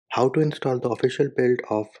How to install the official build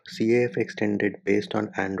of CAF Extended based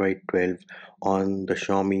on Android 12 on the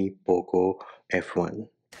Xiaomi Poco F1.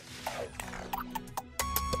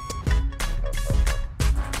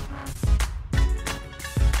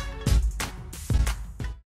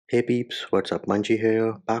 Hey peeps, what's up? Munchie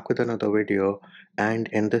here, back with another video, and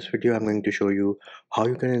in this video I'm going to show you how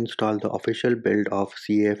you can install the official build of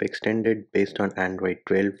CAF Extended based on Android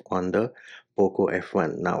 12 on the Poco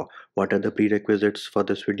F1. Now, what are the prerequisites for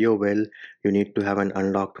this video? Well, you need to have an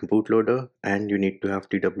unlocked bootloader and you need to have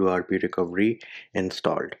TWRP recovery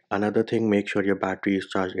installed. Another thing, make sure your battery is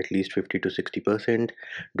charged at least 50 to 60%.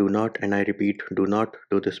 Do not, and I repeat, do not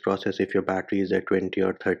do this process if your battery is at 20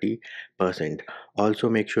 or 30%. Also,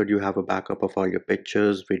 make sure you have a backup of all your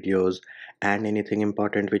pictures, videos, and anything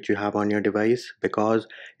important which you have on your device, because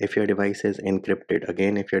if your device is encrypted,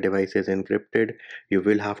 again, if your device is encrypted, you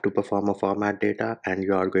will have to perform a format data and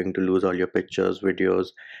you are going to lose all your pictures, videos,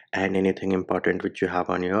 and anything important which you have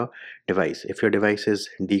on your device. If your device is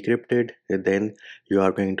decrypted, then you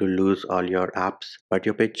are going to lose all your apps, but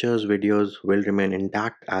your pictures, videos will remain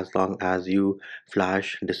intact as long as you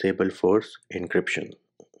flash disable force encryption.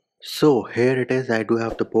 So here it is, I do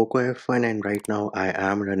have the Poco F1 and right now I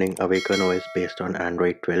am running Awaken OS based on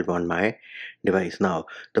Android 12 on my device. Now,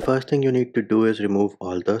 the first thing you need to do is remove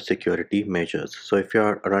all the security measures. So if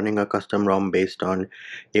you're running a custom ROM based on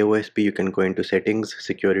AOSP, you can go into settings,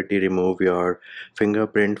 security, remove your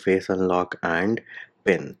fingerprint, face unlock, and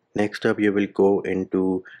PIN. Next up, you will go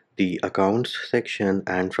into the accounts section,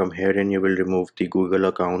 and from here in you will remove the Google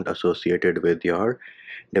account associated with your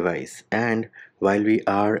device. And while we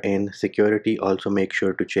are in security, also make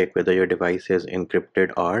sure to check whether your device is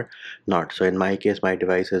encrypted or not. So in my case, my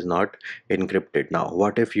device is not encrypted. Now,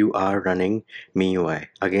 what if you are running MIUI?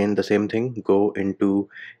 Again, the same thing, go into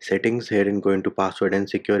settings here and go into password and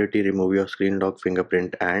security, remove your screen lock,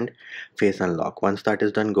 fingerprint, and face unlock. Once that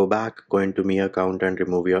is done, go back, go into Mi account and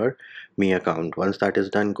remove your Mi account. Once that is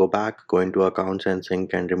done, go back, go into accounts and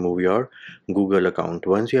sync and remove your Google account.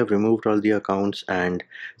 Once you have removed all the accounts and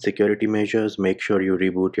security measures, make sure you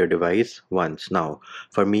reboot your device once. Now,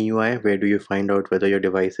 for MIUI, where do you find out whether your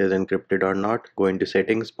device is encrypted or not? Go into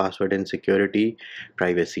settings, password and security,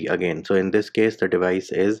 privacy again. So in this case, the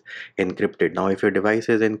device is encrypted. Now, if your device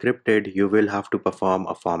is encrypted, you will have to perform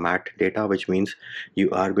a format data, which means you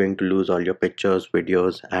are going to lose all your pictures,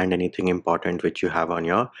 videos, and anything important which you have on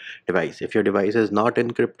your device. If your device is not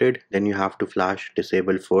encrypted, then you have to flash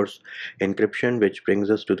disable force encryption, which brings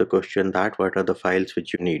us to the question that what are the files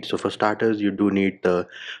which you need. So for starters, you do need the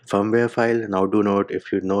firmware file. Now do note,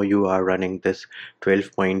 if you know you are running this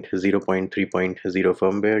 12.0.3.0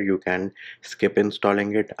 firmware, you can skip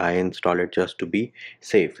installing it. I install it just to be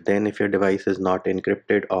safe. Then if your device is not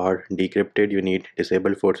encrypted or decrypted, you need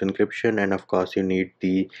disable force encryption, and of course you need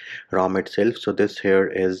the ROM itself. So this here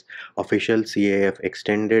is official CAF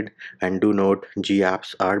extended, and do note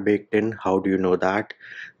GApps are baked in. How do you know that?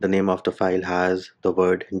 The name of the file has the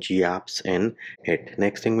word GApps in it.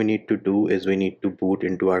 Next thing we need to do is we need to boot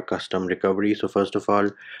into our custom recovery. So first of all,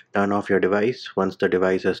 turn off your device. Once the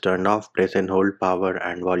device is turned off, press and hold power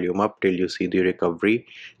and volume up till you see the recovery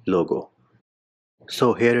logo.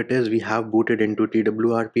 So here it is, we have booted into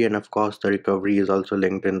TWRP, and of course the recovery is also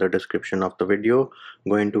linked in the description of the video.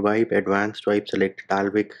 Go into wipe, advanced wipe, select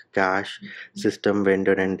Dalvik, cache, system,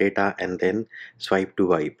 vendor and data, and then swipe to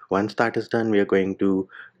wipe. Once that is done, we are going to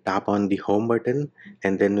tap on the home button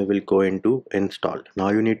and then we will go into install. Now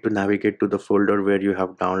you need to navigate to the folder where you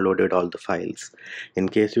have downloaded all the files. In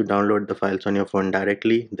case you download the files on your phone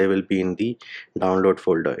directly, they will be in the download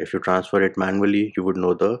folder. If you transfer it manually, you would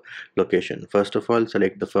know the location. First of all,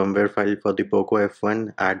 select the firmware file for the Poco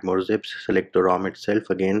F1, add more zips, select the ROM itself,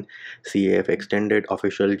 again CAF extended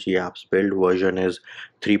official GApps build, version is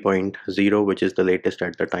 3.0, which is the latest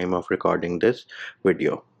at the time of recording this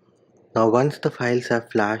video. Now once the files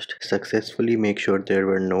have flashed successfully, make sure there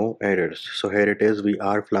were no errors. So here it is, we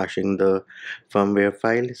are flashing the firmware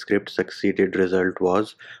file, script succeeded, result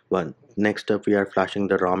was 1. Next up we are flashing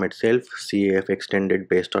the ROM itself, CAF extended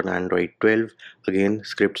based on Android 12, again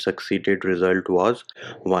script succeeded, result was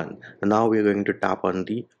 1. Now we are going to tap on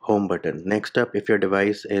the home button. Next up, if your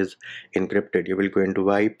device is encrypted, you will go into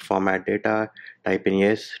wipe, format data, type in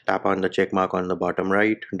yes, tap on the check mark on the bottom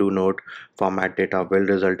right. Do note, format data will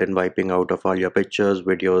result in wiping out of all your pictures,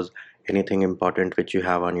 videos, anything important which you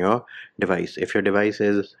have on your device. If your device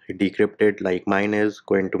is decrypted like mine is,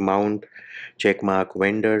 go into mount, check mark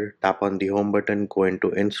vendor, tap on the home button, go into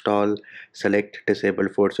install, select disable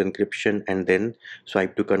force encryption and then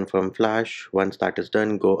swipe to confirm flash. Once that is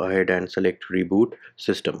done, go ahead and select reboot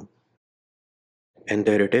system. And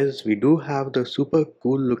there it is. We do have the super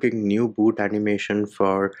cool looking new boot animation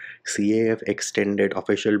for CAF extended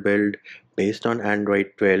official build based on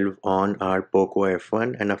Android 12 on our Poco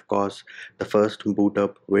F1. And of course, the first boot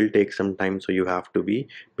up will take some time, so you have to be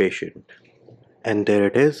patient. And there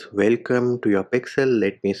it is. Welcome to your Pixel.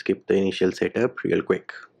 Let me skip the initial setup real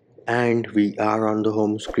quick. And we are on the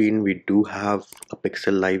home screen. We do have a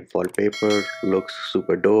Pixel Live wallpaper. Looks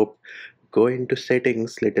super dope. Go into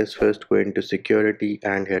settings. Let us first go into security,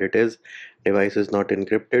 and here it is. Device is not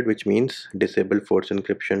encrypted, which means disable force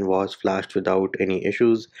encryption was flashed without any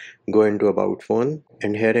issues. Go into about phone,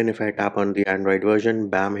 and herein if I tap on the Android version,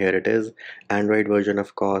 bam, here it is. Android version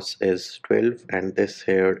of course is 12, and this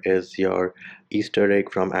here is your Easter egg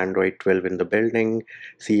from Android 12 in the building.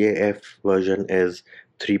 CAF version is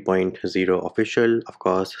 3.0 official, of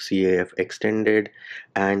course CAF extended,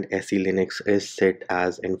 and SE Linux is set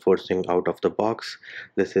as enforcing out of the box.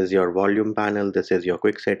 This is your volume panel, this is your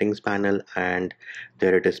quick settings panel, and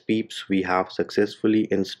there it is peeps. We have successfully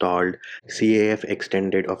installed CAF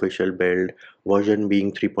extended official build, version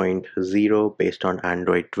being 3.0 based on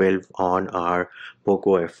Android 12 on our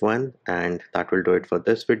Poco F1, and that will do it for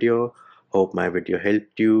this video. Hope my video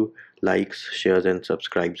helped you. Likes, shares and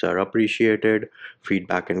subscribes are appreciated.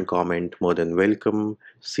 Feedback and comment more than welcome.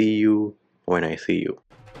 See you when I see you.